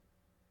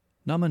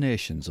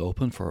Nominations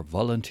open for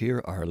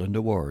Volunteer Ireland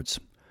Awards.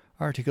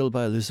 Article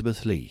by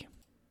Elizabeth Lee.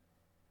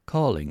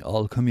 Calling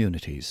all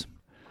communities.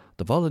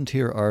 The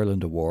Volunteer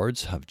Ireland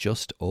Awards have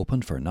just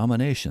opened for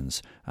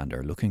nominations and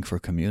are looking for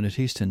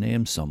communities to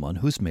name someone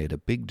who's made a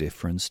big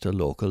difference to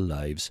local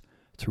lives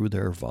through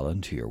their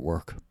volunteer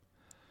work.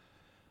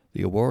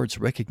 The awards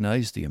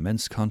recognise the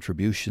immense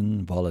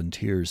contribution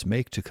volunteers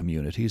make to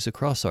communities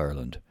across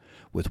Ireland,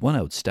 with one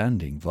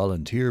outstanding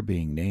volunteer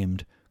being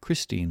named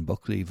Christine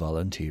Buckley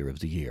Volunteer of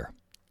the Year.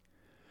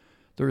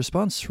 The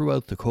response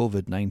throughout the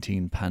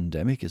COVID-19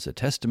 pandemic is a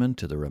testament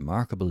to the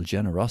remarkable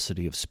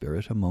generosity of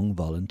spirit among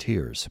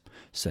volunteers,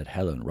 said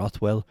Helen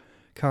Rothwell,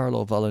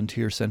 Carlow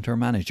Volunteer Centre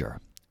Manager.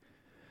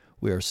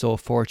 We are so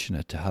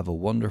fortunate to have a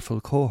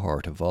wonderful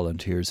cohort of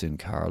volunteers in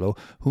Carlow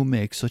who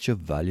make such a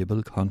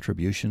valuable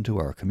contribution to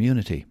our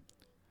community.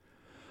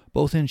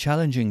 Both in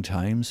challenging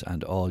times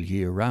and all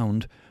year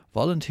round,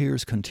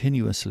 volunteers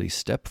continuously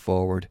step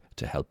forward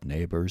to help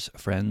neighbours,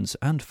 friends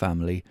and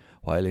family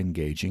while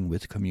engaging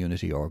with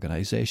community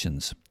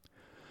organisations.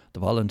 The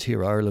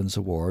Volunteer Ireland's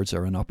Awards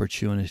are an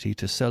opportunity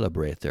to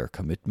celebrate their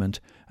commitment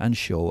and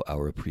show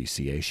our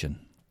appreciation.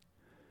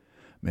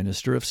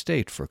 Minister of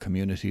State for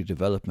Community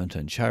Development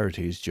and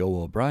Charities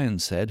Joe O'Brien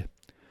said,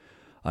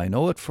 "I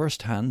know at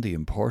first hand the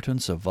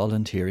importance of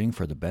volunteering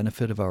for the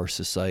benefit of our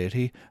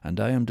society, and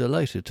I am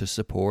delighted to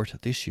support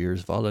this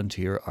year's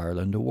Volunteer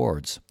Ireland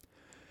Awards.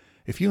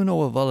 If you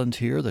know a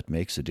volunteer that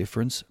makes a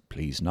difference,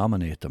 please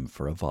nominate them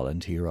for a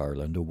Volunteer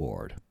Ireland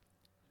Award."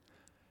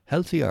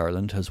 Healthy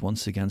Ireland has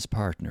once again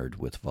partnered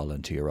with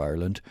Volunteer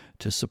Ireland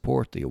to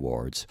support the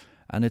awards,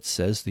 and it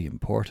says the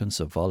importance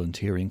of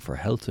volunteering for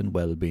health and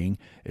well-being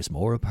is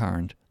more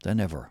apparent than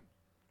ever.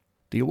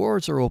 The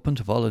awards are open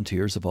to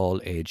volunteers of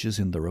all ages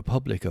in the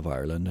Republic of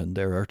Ireland, and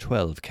there are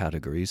 12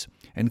 categories,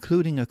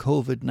 including a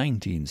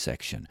COVID-19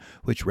 section,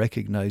 which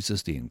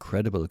recognises the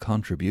incredible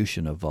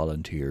contribution of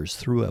volunteers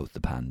throughout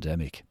the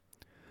pandemic.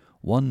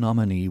 One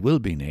nominee will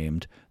be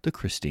named the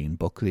Christine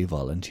Buckley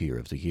Volunteer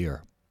of the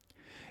Year.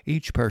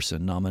 Each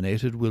person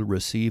nominated will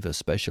receive a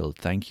special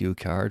thank you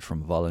card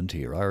from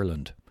Volunteer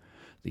Ireland.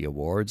 The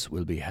awards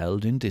will be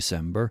held in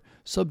December,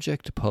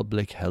 subject to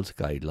public health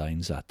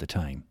guidelines at the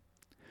time.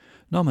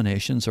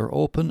 Nominations are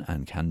open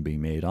and can be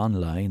made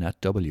online at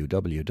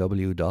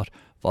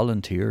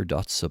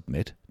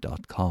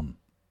www.volunteer.submit.com.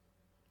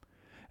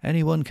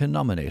 Anyone can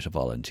nominate a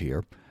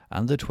volunteer,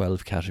 and the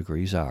 12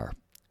 categories are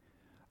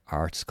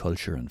Arts,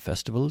 Culture and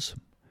Festivals,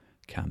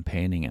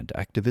 Campaigning and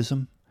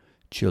Activism,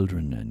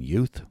 Children and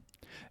Youth,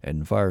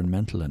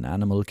 Environmental and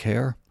Animal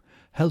Care,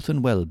 Health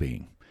and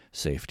Wellbeing,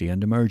 Safety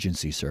and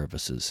Emergency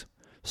Services,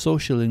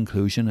 Social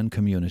Inclusion and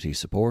Community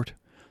Support,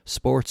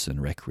 Sports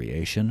and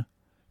Recreation,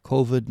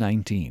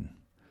 COVID-19,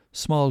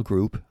 Small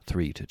Group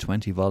 3 to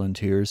 20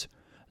 volunteers,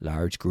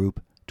 Large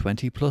Group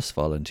 20 plus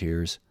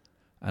volunteers,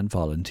 and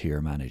Volunteer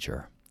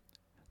Manager.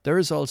 There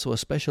is also a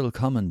special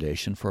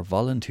commendation for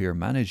Volunteer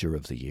Manager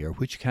of the Year,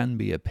 which can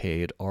be a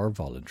paid or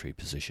voluntary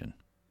position.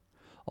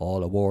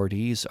 All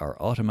awardees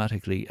are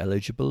automatically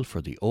eligible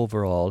for the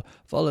overall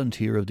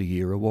Volunteer of the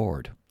Year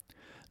award.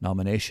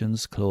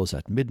 Nominations close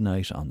at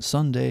midnight on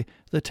Sunday,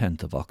 the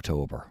 10th of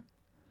October.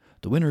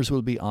 The winners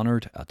will be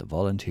honoured at the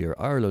Volunteer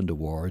Ireland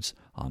Awards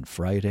on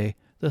Friday,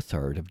 the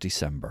 3rd of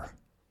December.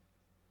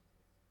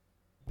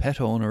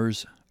 Pet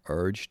owners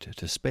urged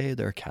to spay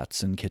their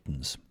cats and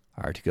kittens.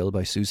 Article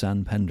by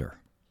Suzanne Pender.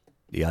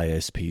 The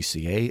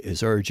ISPCA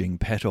is urging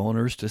pet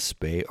owners to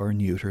spay or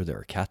neuter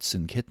their cats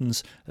and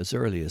kittens as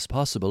early as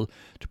possible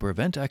to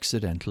prevent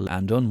accidental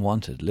and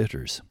unwanted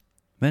litters.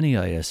 Many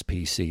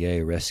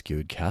ISPCA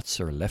rescued cats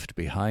are left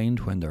behind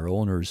when their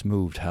owners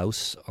moved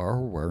house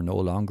or were no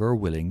longer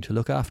willing to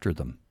look after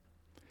them.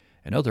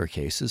 In other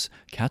cases,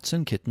 cats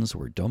and kittens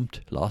were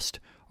dumped, lost,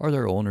 or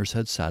their owners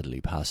had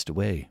sadly passed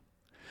away.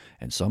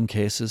 In some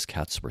cases,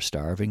 cats were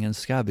starving and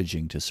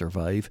scavenging to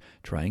survive,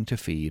 trying to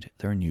feed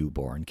their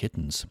newborn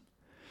kittens.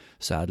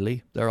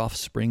 Sadly, their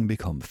offspring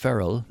become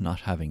feral, not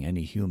having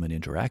any human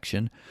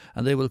interaction,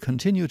 and they will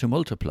continue to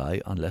multiply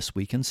unless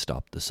we can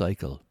stop the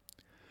cycle.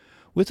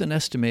 With an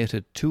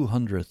estimated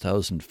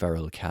 200,000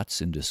 feral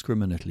cats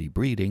indiscriminately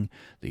breeding,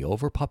 the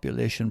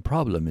overpopulation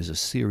problem is a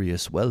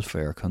serious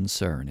welfare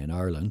concern in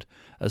Ireland,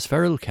 as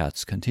feral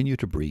cats continue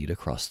to breed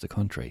across the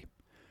country.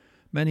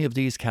 Many of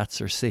these cats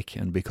are sick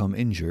and become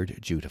injured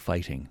due to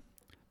fighting.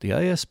 The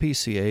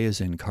ISPCA is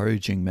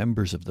encouraging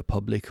members of the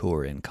public who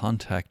are in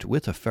contact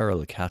with a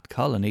feral cat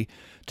colony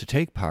to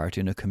take part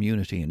in a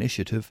community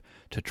initiative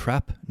to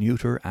trap,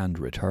 neuter and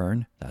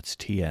return, that's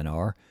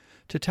TNR,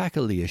 to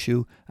tackle the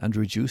issue and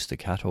reduce the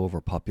cat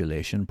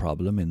overpopulation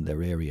problem in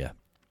their area.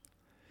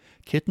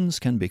 Kittens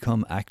can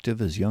become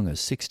active as young as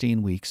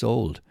 16 weeks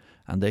old,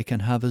 and they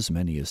can have as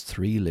many as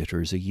 3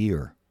 litters a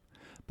year.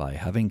 By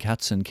having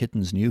cats and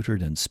kittens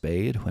neutered and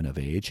spayed when of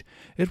age,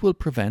 it will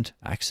prevent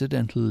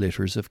accidental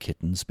litters of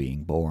kittens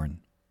being born.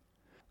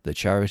 The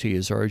charity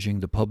is urging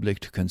the public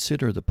to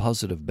consider the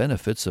positive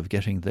benefits of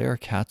getting their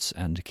cats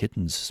and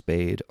kittens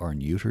spayed or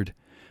neutered,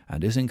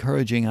 and is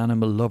encouraging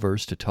animal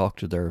lovers to talk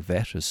to their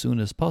vet as soon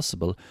as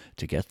possible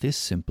to get this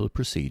simple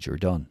procedure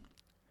done.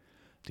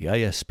 The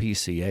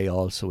ISPCA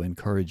also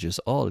encourages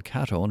all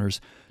cat owners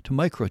to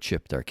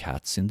microchip their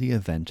cats in the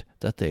event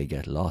that they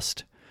get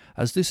lost,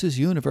 as this is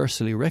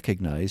universally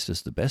recognised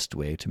as the best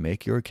way to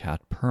make your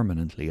cat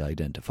permanently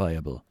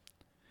identifiable.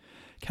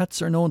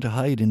 Cats are known to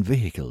hide in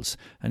vehicles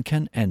and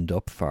can end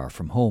up far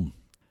from home.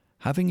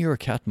 Having your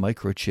cat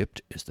microchipped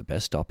is the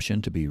best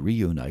option to be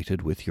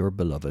reunited with your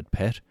beloved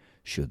pet,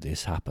 should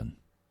this happen.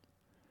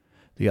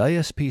 The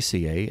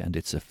ISPCA and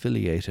its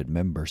affiliated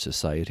member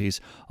societies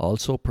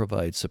also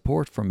provide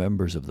support for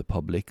members of the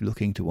public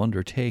looking to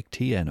undertake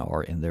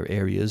TNR in their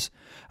areas,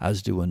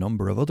 as do a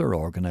number of other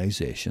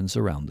organisations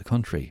around the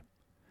country.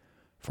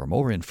 For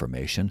more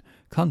information,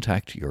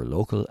 contact your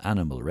local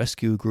animal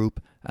rescue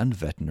group and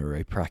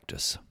veterinary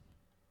practice.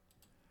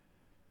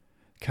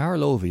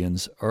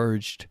 Carlovians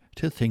urged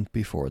to think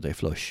before they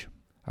flush.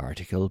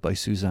 Article by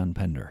Suzanne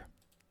Pender.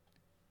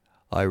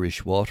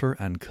 Irish Water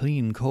and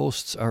Clean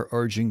Coasts are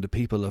urging the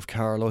people of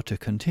Carlow to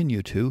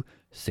continue to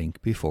think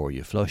before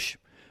you flush,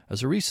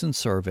 as a recent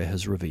survey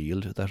has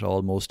revealed that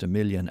almost 1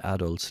 million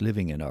adults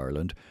living in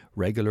Ireland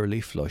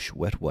regularly flush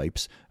wet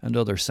wipes and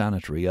other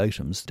sanitary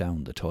items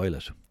down the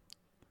toilet.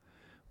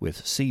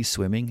 With sea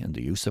swimming and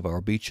the use of our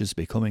beaches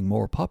becoming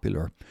more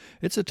popular,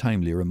 it's a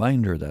timely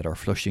reminder that our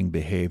flushing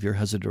behaviour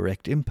has a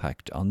direct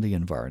impact on the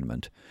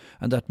environment,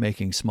 and that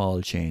making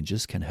small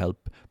changes can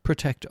help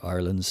protect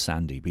Ireland's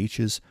sandy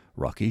beaches,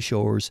 rocky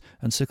shores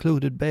and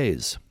secluded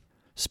bays.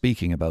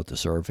 Speaking about the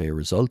survey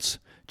results,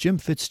 Jim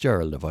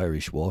Fitzgerald of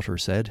Irish Water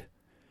said,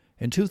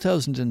 "In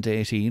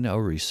 2018,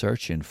 our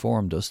research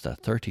informed us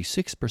that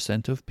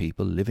 36% of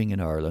people living in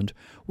Ireland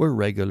were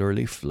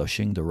regularly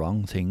flushing the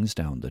wrong things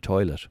down the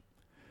toilet.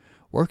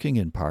 Working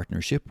in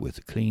partnership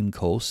with Clean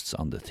Coasts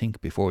on the Think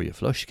Before You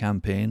Flush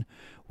campaign,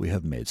 we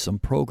have made some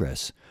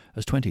progress,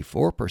 as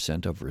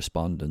 24% of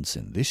respondents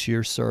in this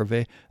year's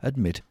survey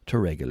admit to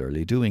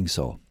regularly doing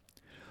so.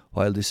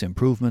 While this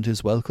improvement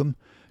is welcome,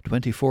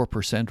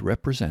 24%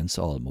 represents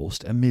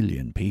almost 1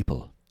 million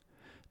people.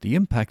 The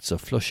impacts of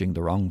flushing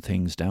the wrong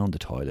things down the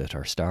toilet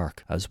are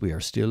stark, as we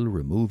are still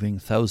removing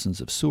thousands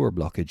of sewer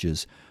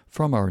blockages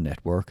from our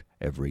network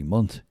every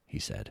month," he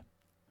said.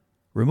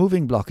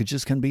 Removing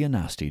blockages can be a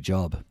nasty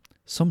job.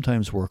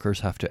 Sometimes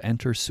workers have to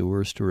enter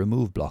sewers to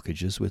remove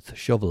blockages with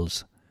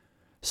shovels.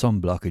 Some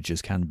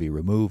blockages can be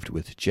removed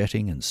with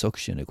jetting and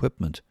suction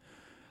equipment.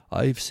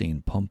 I've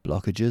seen pump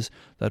blockages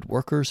that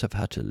workers have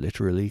had to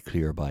literally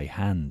clear by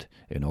hand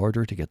in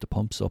order to get the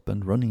pumps up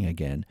and running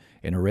again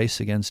in a race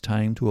against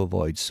time to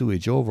avoid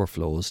sewage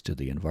overflows to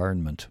the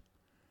environment.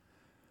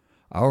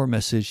 Our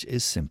message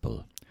is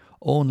simple.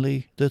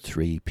 Only the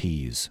 3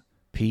 Ps,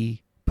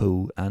 pee,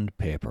 poo and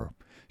paper,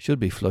 should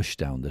be flushed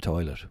down the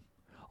toilet.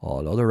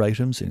 All other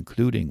items,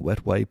 including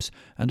wet wipes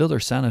and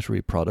other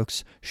sanitary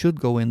products, should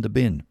go in the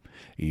bin,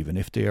 even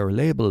if they are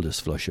labelled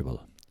as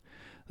flushable.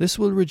 This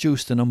will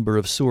reduce the number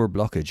of sewer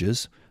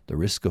blockages, the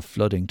risk of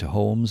flooding to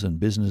homes and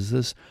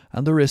businesses,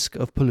 and the risk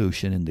of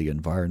pollution in the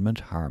environment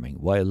harming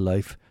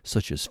wildlife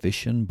such as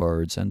fish and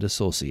birds and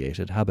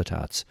associated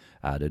habitats,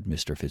 added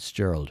Mr.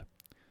 Fitzgerald.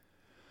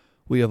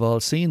 We have all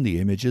seen the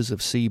images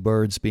of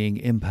seabirds being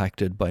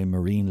impacted by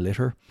marine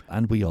litter,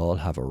 and we all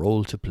have a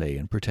role to play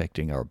in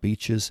protecting our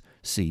beaches,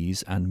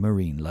 seas and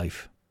marine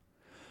life.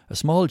 A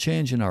small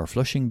change in our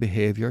flushing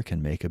behaviour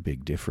can make a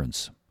big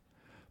difference.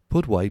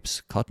 Put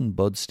wipes, cotton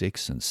bud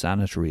sticks and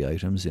sanitary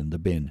items in the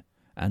bin,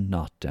 and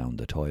not down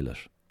the toilet.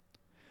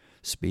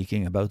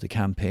 Speaking about the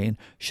campaign,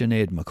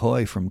 Sinead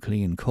McCoy from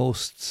Clean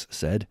Coasts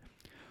said,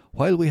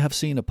 "While we have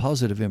seen a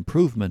positive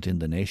improvement in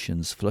the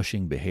nation's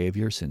flushing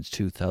behaviour since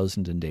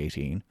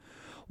 2018,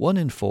 1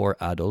 in 4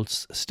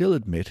 adults still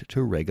admit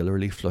to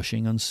regularly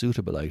flushing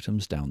unsuitable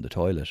items down the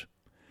toilet.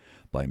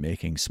 By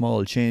making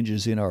small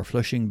changes in our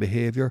flushing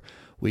behaviour,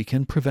 we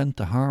can prevent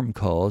the harm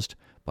caused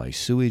by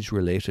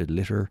sewage-related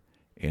litter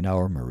in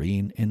our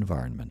marine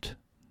environment."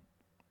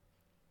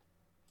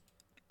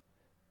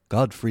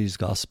 Godfrey's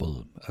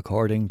Gospel,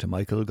 according to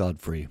Michael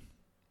Godfrey.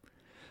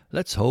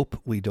 Let's hope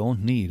we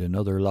don't need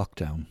another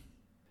lockdown.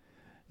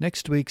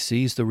 Next week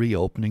sees the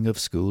reopening of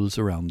schools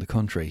around the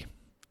country.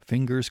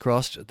 Fingers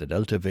crossed the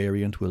Delta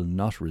variant will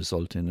not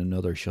result in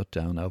another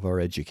shutdown of our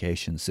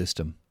education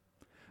system.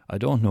 I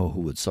don't know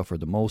who would suffer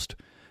the most,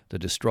 the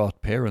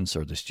distraught parents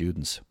or the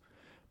students,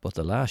 but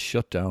the last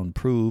shutdown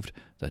proved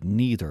that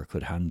neither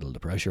could handle the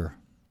pressure.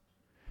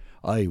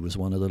 I was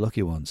one of the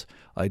lucky ones.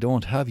 I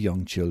don't have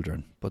young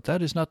children, but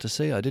that is not to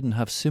say I didn't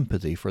have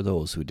sympathy for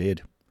those who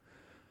did.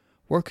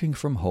 Working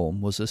from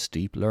home was a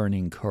steep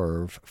learning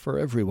curve for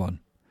everyone.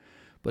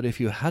 But if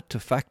you had to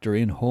factor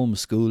in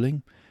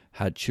homeschooling,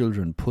 had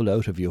children pull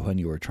out of you when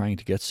you were trying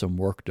to get some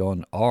work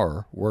done,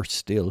 or, worse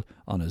still,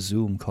 on a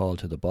Zoom call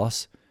to the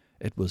boss,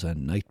 it was a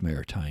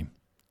nightmare time.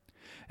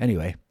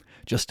 Anyway,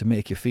 just to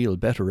make you feel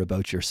better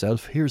about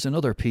yourself, here's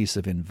another piece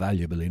of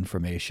invaluable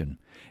information.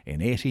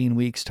 In 18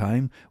 weeks'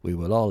 time, we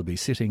will all be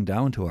sitting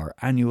down to our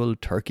annual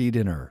turkey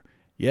dinner.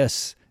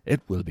 Yes, it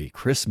will be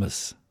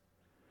Christmas.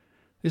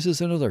 This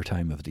is another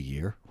time of the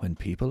year when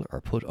people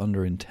are put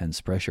under intense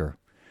pressure.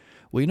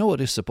 We know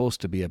it is supposed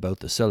to be about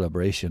the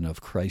celebration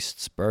of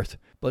Christ's birth,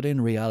 but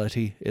in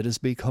reality it has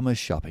become a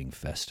shopping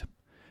fest.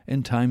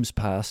 In times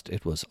past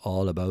it was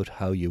all about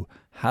how you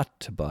had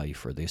to buy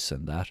for this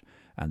and that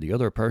and the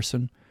other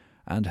person,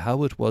 and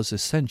how it was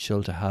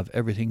essential to have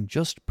everything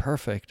just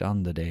perfect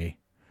on the day.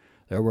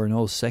 There were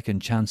no second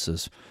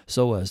chances,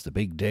 so as the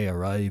big day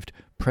arrived,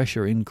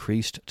 pressure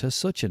increased to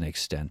such an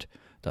extent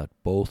that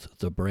both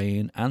the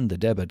brain and the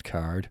debit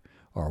card,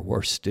 or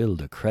worse still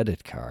the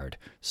credit card,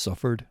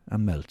 suffered a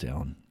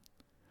meltdown.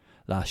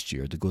 Last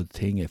year the good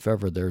thing, if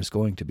ever there's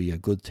going to be a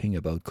good thing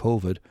about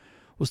COVID,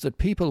 was that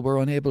people were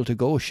unable to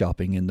go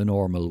shopping in the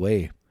normal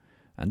way,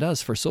 and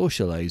as for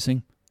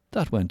socialising,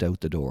 that went out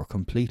the door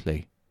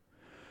completely.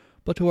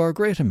 But to our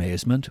great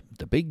amazement,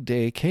 the big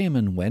day came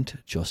and went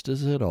just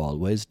as it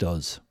always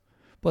does.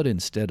 But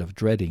instead of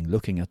dreading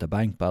looking at the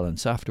bank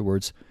balance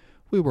afterwards,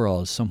 we were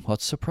all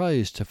somewhat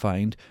surprised to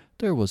find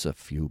there was a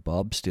few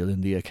bob still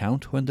in the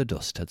account when the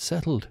dust had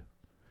settled.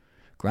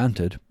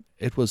 Granted,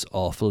 it was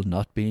awful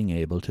not being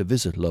able to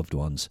visit loved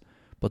ones,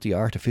 but the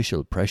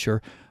artificial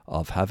pressure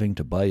of having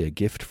to buy a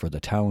gift for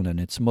the town and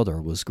its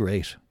mother was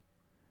great.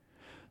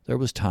 There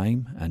was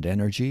time and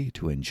energy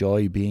to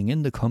enjoy being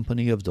in the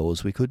company of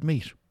those we could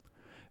meet.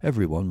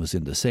 Everyone was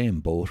in the same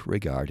boat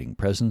regarding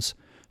presents,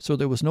 so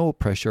there was no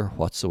pressure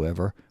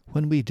whatsoever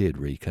when we did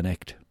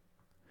reconnect.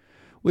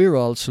 We are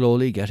all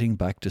slowly getting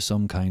back to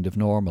some kind of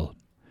normal.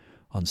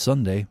 On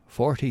Sunday,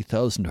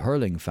 40,000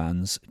 hurling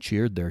fans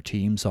cheered their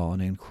teams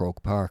on in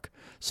Croke Park,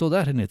 so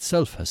that in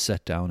itself has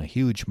set down a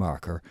huge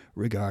marker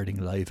regarding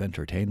live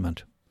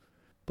entertainment.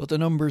 But the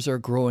numbers are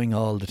growing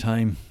all the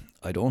time.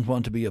 I don't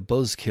want to be a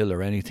buzzkill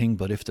or anything,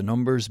 but if the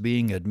numbers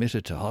being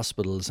admitted to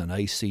hospitals and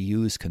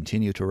ICUs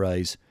continue to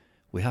rise,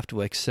 we have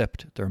to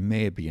accept there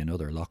may be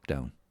another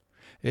lockdown.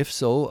 If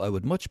so, I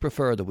would much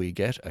prefer that we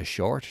get a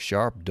short,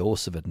 sharp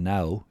dose of it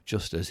now,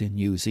 just as in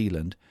New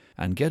Zealand,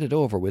 and get it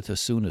over with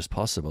as soon as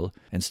possible,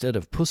 instead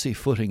of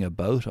pussyfooting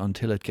about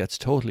until it gets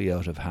totally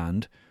out of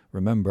hand,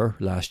 remember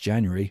last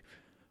January,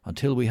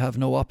 until we have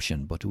no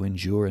option but to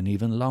endure an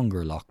even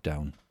longer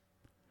lockdown.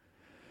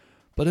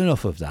 But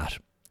enough of that.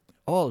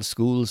 All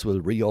schools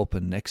will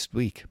reopen next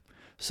week.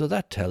 So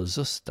that tells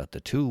us that the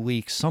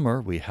 2-week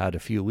summer we had a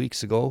few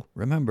weeks ago,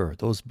 remember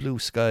those blue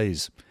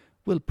skies,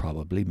 will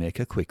probably make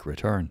a quick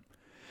return.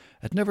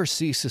 It never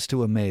ceases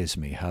to amaze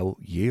me how,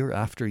 year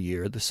after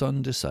year, the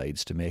sun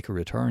decides to make a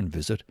return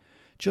visit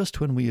just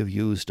when we have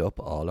used up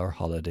all our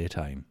holiday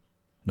time.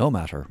 No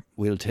matter,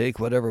 we'll take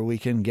whatever we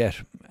can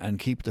get and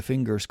keep the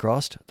fingers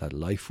crossed that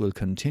life will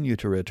continue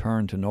to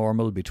return to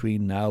normal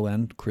between now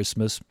and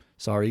Christmas.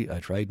 Sorry, I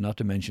tried not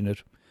to mention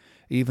it.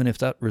 Even if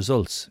that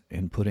results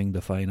in putting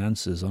the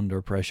finances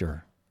under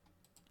pressure.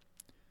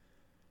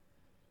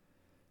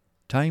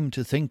 Time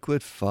to think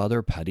with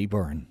Father Paddy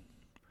Byrne.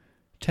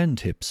 10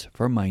 tips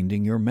for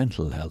minding your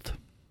mental health.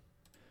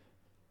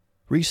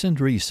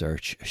 Recent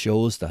research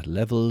shows that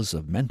levels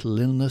of mental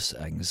illness,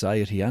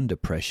 anxiety and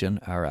depression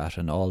are at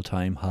an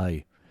all-time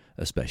high,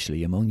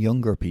 especially among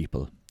younger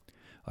people.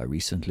 I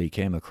recently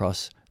came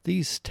across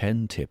these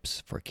 10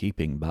 tips for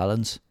keeping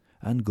balance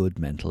and good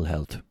mental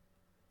health.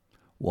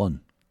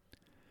 1.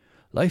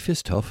 Life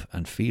is tough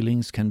and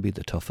feelings can be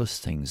the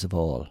toughest things of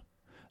all.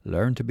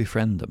 Learn to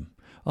befriend them,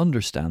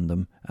 understand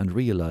them and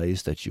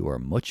realise that you are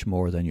much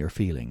more than your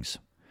feelings.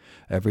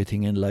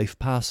 Everything in life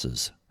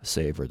passes,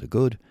 savour the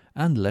good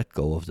and let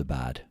go of the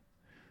bad.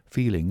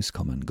 Feelings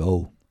come and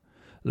go.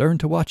 Learn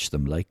to watch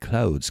them like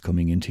clouds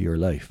coming into your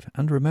life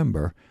and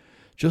remember,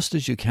 just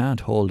as you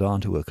can't hold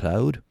on to a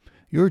cloud,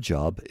 your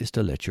job is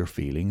to let your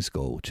feelings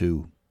go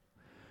too.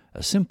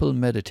 A simple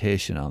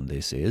meditation on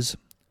this is,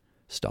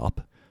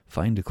 stop,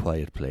 find a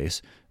quiet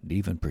place, and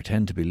even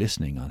pretend to be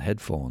listening on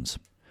headphones.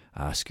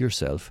 Ask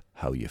yourself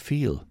how you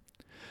feel.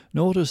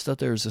 Notice that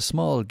there is a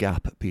small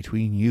gap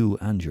between you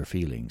and your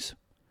feelings.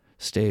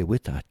 Stay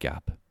with that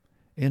gap.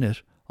 In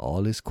it,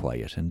 all is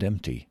quiet and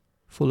empty,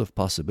 full of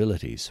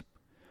possibilities.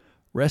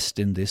 Rest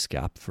in this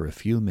gap for a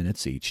few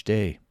minutes each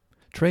day.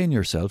 Train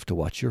yourself to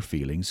watch your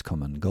feelings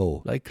come and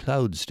go, like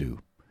clouds do,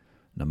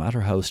 no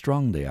matter how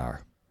strong they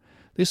are.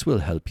 This will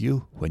help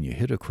you when you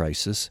hit a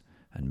crisis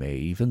and may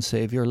even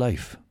save your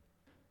life.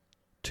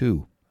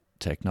 2.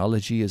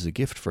 Technology is a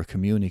gift for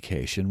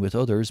communication with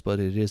others, but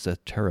it is a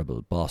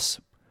terrible boss.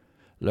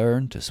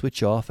 Learn to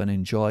switch off and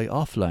enjoy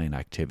offline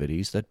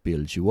activities that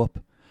build you up.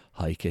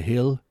 Hike a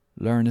hill,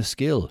 learn a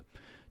skill,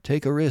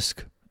 take a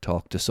risk,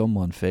 talk to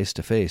someone face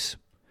to face.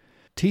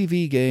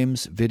 TV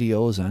games,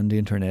 videos and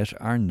internet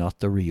are not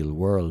the real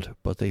world,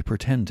 but they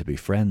pretend to be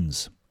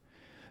friends.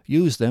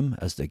 Use them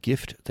as the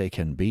gift they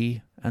can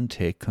be and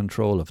take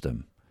control of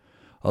them.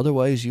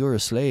 Otherwise you're a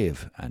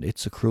slave and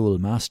it's a cruel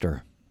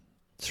master.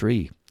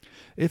 3.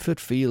 If it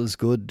feels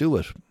good, do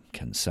it.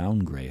 Can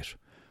sound great,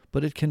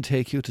 but it can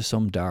take you to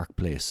some dark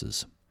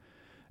places.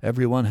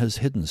 Everyone has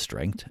hidden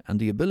strength and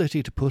the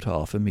ability to put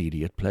off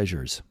immediate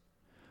pleasures.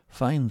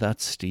 Find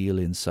that steel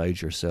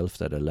inside yourself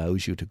that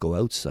allows you to go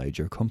outside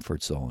your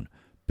comfort zone,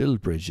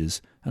 build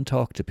bridges and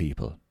talk to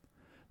people.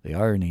 The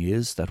irony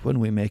is that when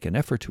we make an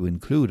effort to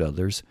include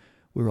others,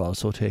 we're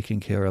also taking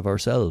care of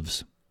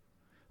ourselves.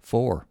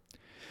 4.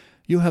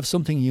 You have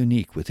something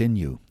unique within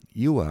you.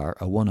 You are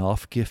a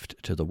one-off gift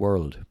to the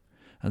world,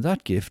 and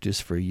that gift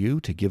is for you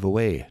to give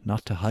away,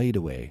 not to hide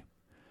away.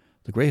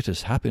 The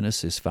greatest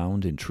happiness is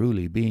found in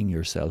truly being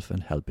yourself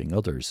and helping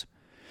others.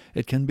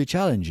 It can be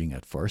challenging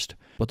at first,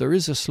 but there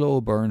is a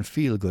slow burn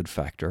feel-good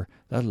factor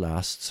that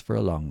lasts for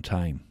a long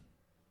time.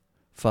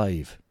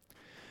 5.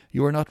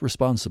 You are not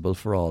responsible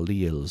for all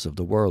the ills of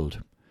the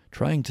world.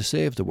 Trying to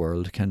save the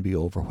world can be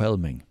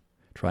overwhelming.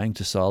 Trying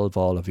to solve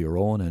all of your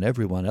own and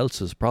everyone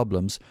else's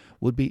problems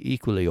would be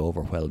equally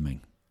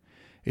overwhelming.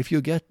 If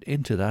you get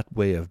into that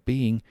way of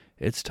being,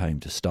 it's time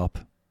to stop.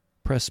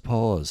 Press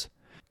pause.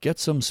 Get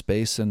some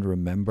space and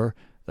remember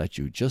that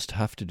you just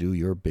have to do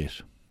your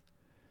bit.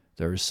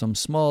 There is some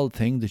small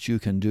thing that you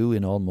can do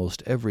in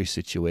almost every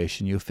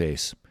situation you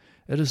face.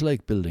 It is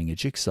like building a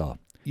jigsaw.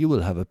 You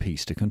will have a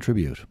piece to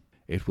contribute.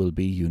 It will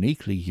be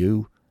uniquely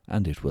you,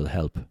 and it will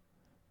help.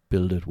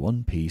 Build it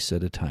one piece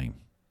at a time.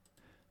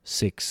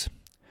 6.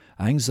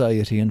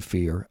 Anxiety and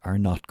fear are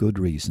not good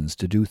reasons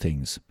to do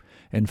things.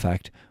 In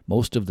fact,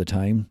 most of the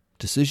time,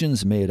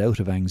 decisions made out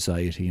of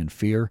anxiety and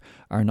fear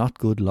are not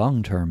good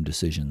long-term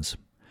decisions.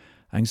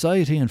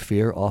 Anxiety and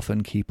fear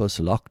often keep us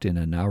locked in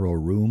a narrow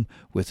room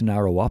with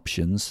narrow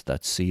options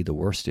that see the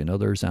worst in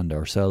others and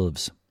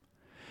ourselves.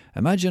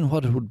 Imagine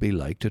what it would be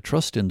like to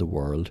trust in the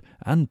world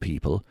and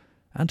people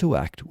and to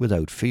act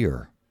without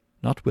fear.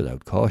 Not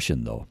without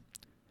caution, though.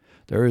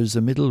 There is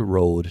a middle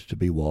road to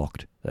be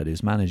walked that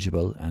is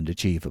manageable and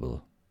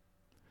achievable.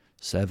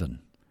 7.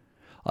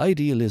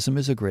 Idealism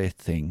is a great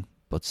thing,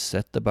 but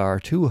set the bar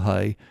too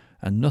high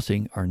and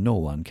nothing or no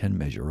one can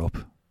measure up.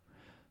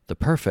 The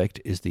perfect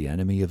is the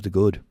enemy of the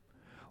good.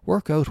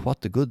 Work out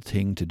what the good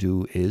thing to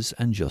do is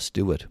and just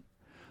do it.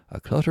 A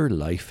cluttered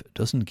life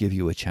doesn't give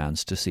you a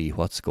chance to see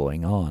what's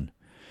going on.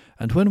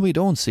 And when we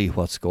don't see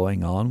what's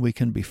going on, we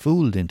can be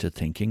fooled into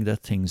thinking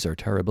that things are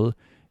terrible,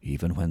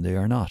 even when they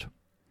are not.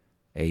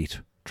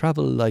 8.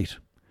 Travel light.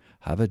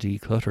 Have a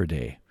declutter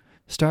day.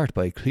 Start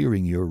by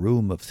clearing your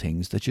room of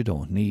things that you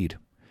don't need.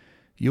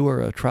 You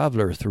are a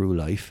traveller through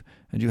life,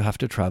 and you have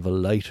to travel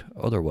light,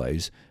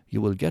 otherwise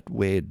you will get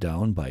weighed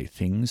down by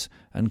things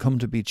and come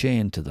to be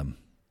chained to them.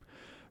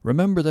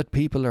 Remember that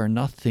people are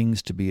not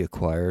things to be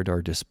acquired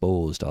or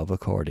disposed of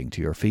according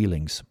to your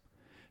feelings.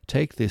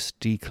 Take this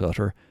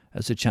declutter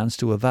as a chance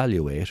to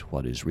evaluate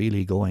what is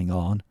really going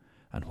on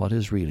and what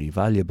is really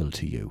valuable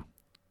to you.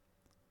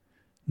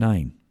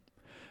 9.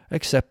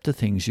 Accept the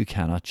things you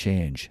cannot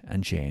change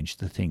and change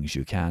the things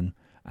you can,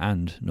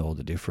 and know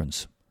the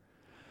difference.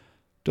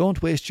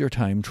 Don't waste your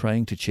time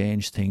trying to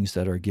change things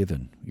that are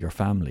given, your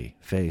family,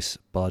 face,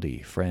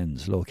 body,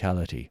 friends,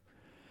 locality.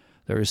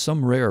 There is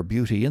some rare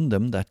beauty in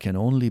them that can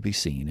only be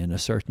seen in a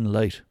certain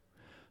light.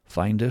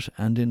 Find it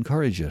and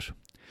encourage it.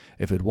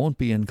 If it won't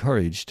be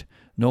encouraged,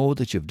 know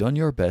that you've done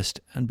your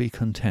best and be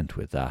content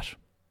with that.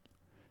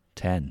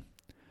 10.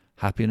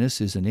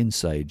 Happiness is an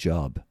inside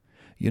job.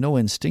 You know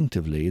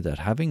instinctively that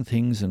having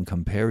things and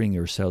comparing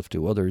yourself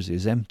to others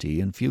is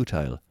empty and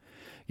futile,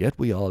 yet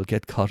we all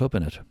get caught up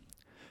in it.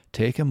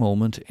 Take a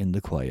moment in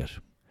the quiet.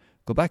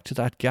 Go back to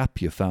that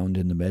gap you found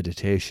in the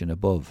meditation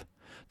above,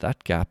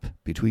 that gap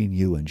between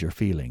you and your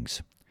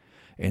feelings.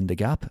 In the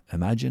gap,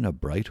 imagine a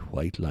bright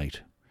white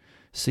light.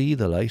 See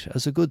the light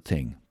as a good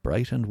thing,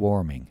 bright and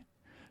warming.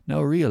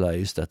 Now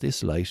realize that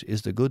this light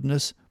is the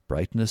goodness,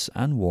 brightness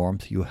and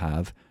warmth you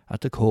have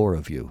at the core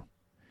of you.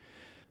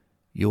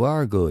 You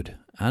are good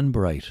and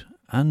bright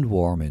and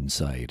warm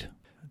inside.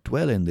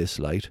 Dwell in this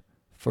light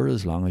for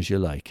as long as you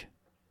like.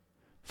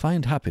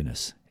 Find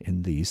happiness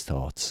in these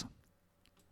thoughts.